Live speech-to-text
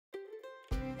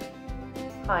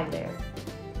Hi there.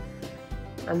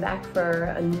 I'm back for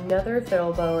another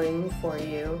fiddle bowing for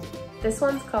you. This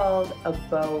one's called a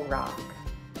bow rock.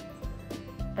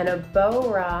 And a bow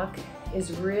rock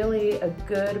is really a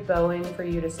good bowing for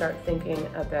you to start thinking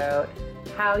about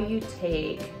how you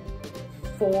take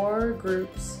 4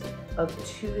 groups of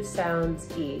 2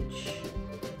 sounds each.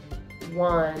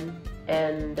 1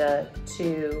 and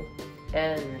 2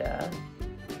 and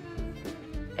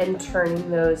turning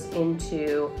those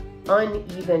into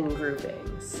uneven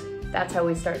groupings. That's how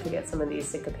we start to get some of these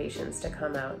syncopations to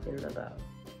come out in the bow.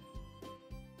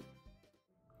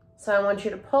 So I want you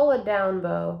to pull a down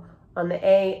bow on the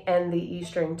A and the E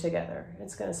string together.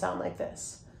 It's going to sound like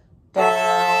this.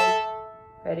 Down,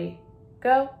 ready,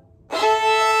 go.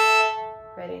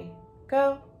 Ready,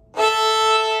 go.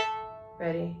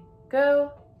 Ready,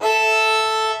 go.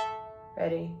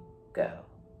 Ready, go.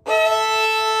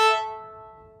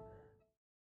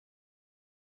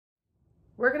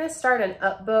 We're going to start an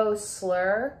up bow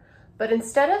slur, but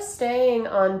instead of staying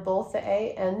on both the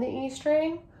A and the E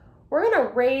string, we're going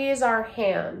to raise our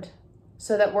hand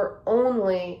so that we're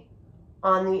only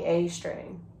on the A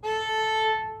string.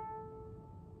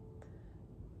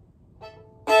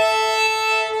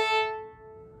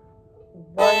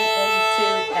 One and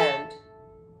 2 end.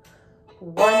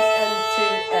 1 and 2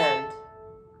 end.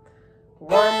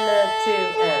 1 and 2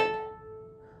 end.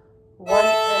 1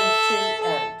 and 2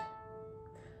 end.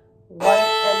 1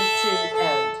 and 2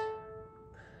 end.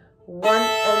 1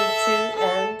 and 2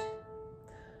 end.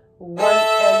 1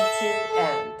 and 2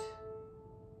 end.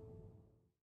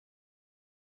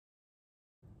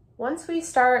 Once we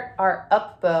start our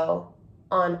up bow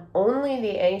on only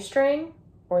the A string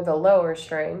or the lower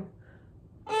string,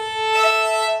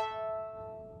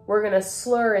 we're going to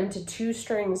slur into 2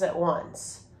 strings at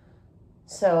once.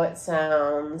 So it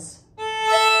sounds,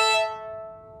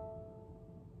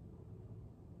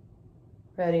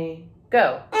 ready,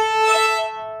 go.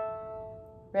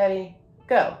 Ready,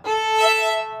 go.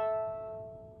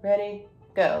 Ready,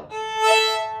 go.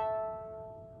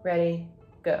 Ready,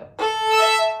 go.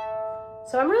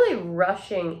 So I'm really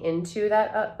rushing into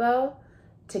that up bow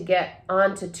to get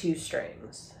onto 2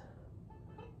 strings.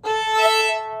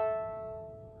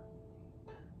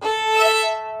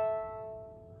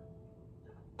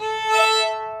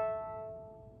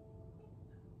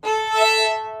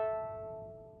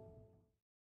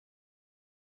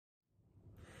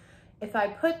 If I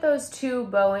put those 2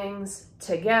 bowings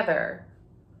together,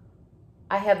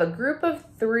 I have a group of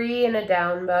 3 in a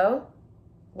down bow,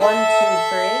 1, 2,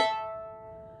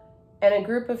 3, and a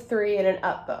group of 3 in an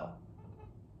up bow,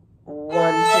 1,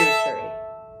 2, 3.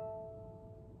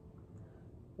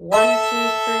 1, 2,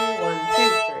 3, 1, 2,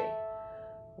 3.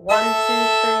 1, 2,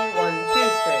 3, 1, 2,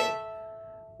 3.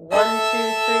 1,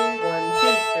 2, 3, 1,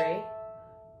 2, 3.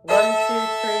 1, 2,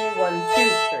 3, 1, 2,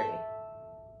 3.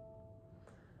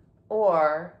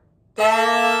 Or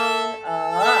down,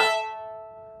 up,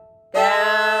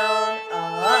 down,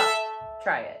 up.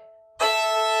 Try it.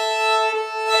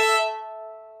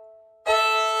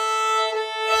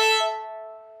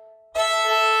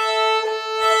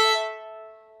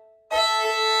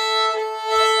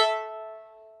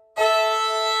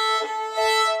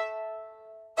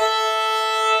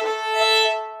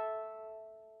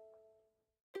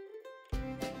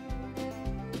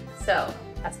 So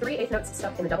that's 3 eighth notes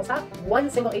stuck in the double stop, 1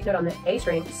 single eighth note on the A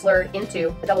string slurred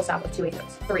into a double stop of 2 eighth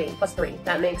notes. 3 plus 3,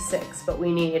 that makes 6, but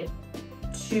we need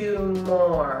 2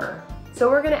 more. So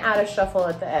we're going to add a shuffle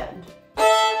at the end.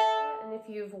 And if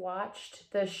you've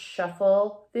watched the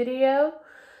shuffle video,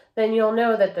 then you'll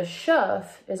know that the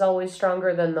shuff is always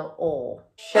stronger than the ol.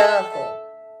 Shuffle,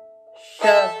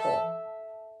 shuffle.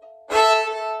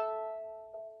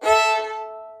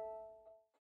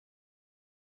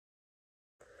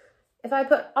 If I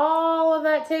put all of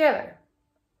that together,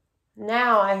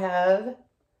 now I have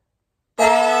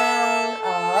down,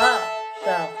 up,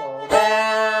 shuffle,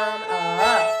 down,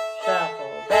 up,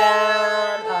 shuffle,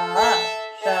 down, up,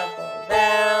 shuffle,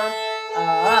 down,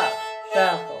 up,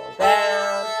 shuffle,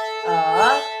 down,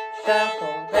 up,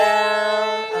 shuffle,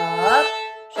 down, up,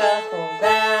 shuffle,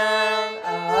 down,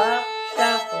 up,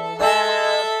 shuffle,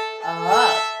 down,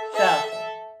 up, shuffle.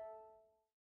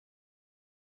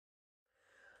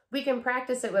 We can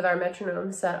practice it with our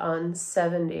metronome set on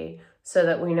 70 so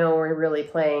that we know we're really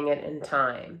playing it in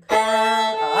time.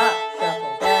 Down, up,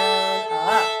 shuffle, down,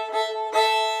 up.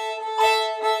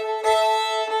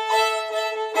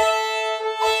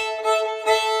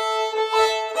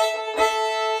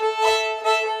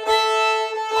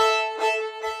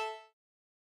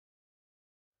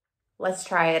 Let's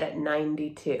try it at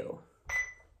 92.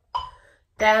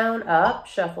 Down, up,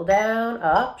 shuffle, down,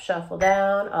 up, shuffle,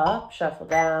 down, up, shuffle,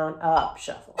 down, up,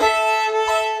 shuffle.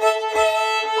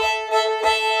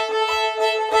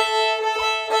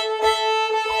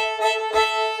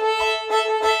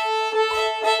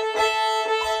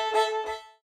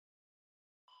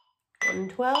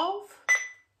 And 12.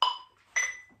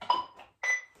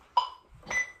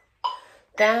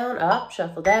 Down, up,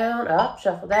 shuffle, down, up,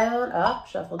 shuffle, down, up,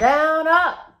 shuffle, down,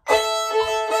 up.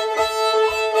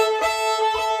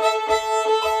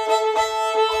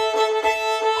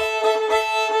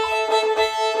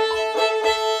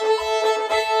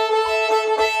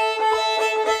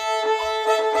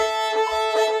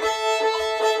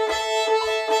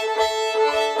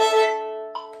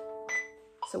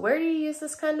 So where do you use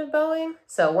this kind of bowing?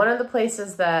 So one of the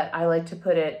places that I like to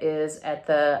put it is at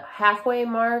the halfway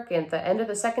mark, at the end of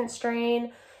the second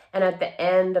strain, and at the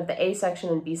end of the A section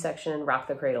and B section in Rock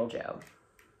the Cradle Joe.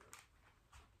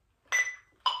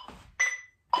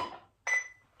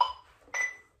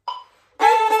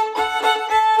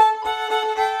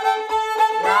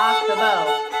 Rock the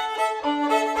bow.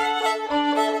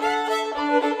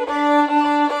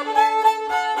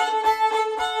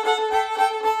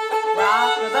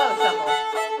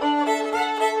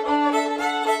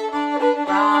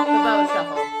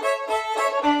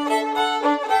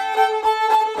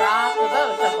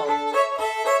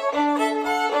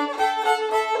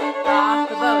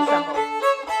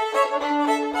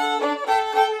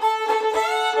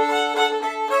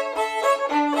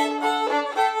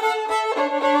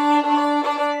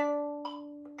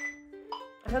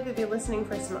 I hope you'll be listening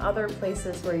for some other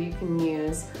places where you can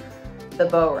use the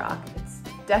bow rock. It's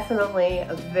definitely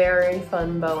a very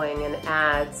fun bowing and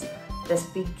adds this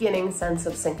beginning sense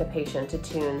of syncopation to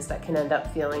tunes that can end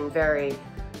up feeling very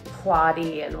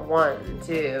plotty and 1,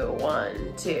 2,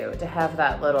 1, 2. To have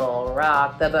that little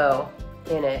rock the bow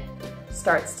in it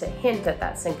starts to hint at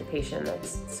that syncopation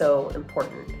that's so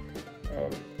important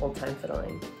in old time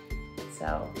fiddling.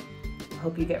 So I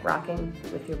hope you get rocking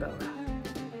with your bow rock.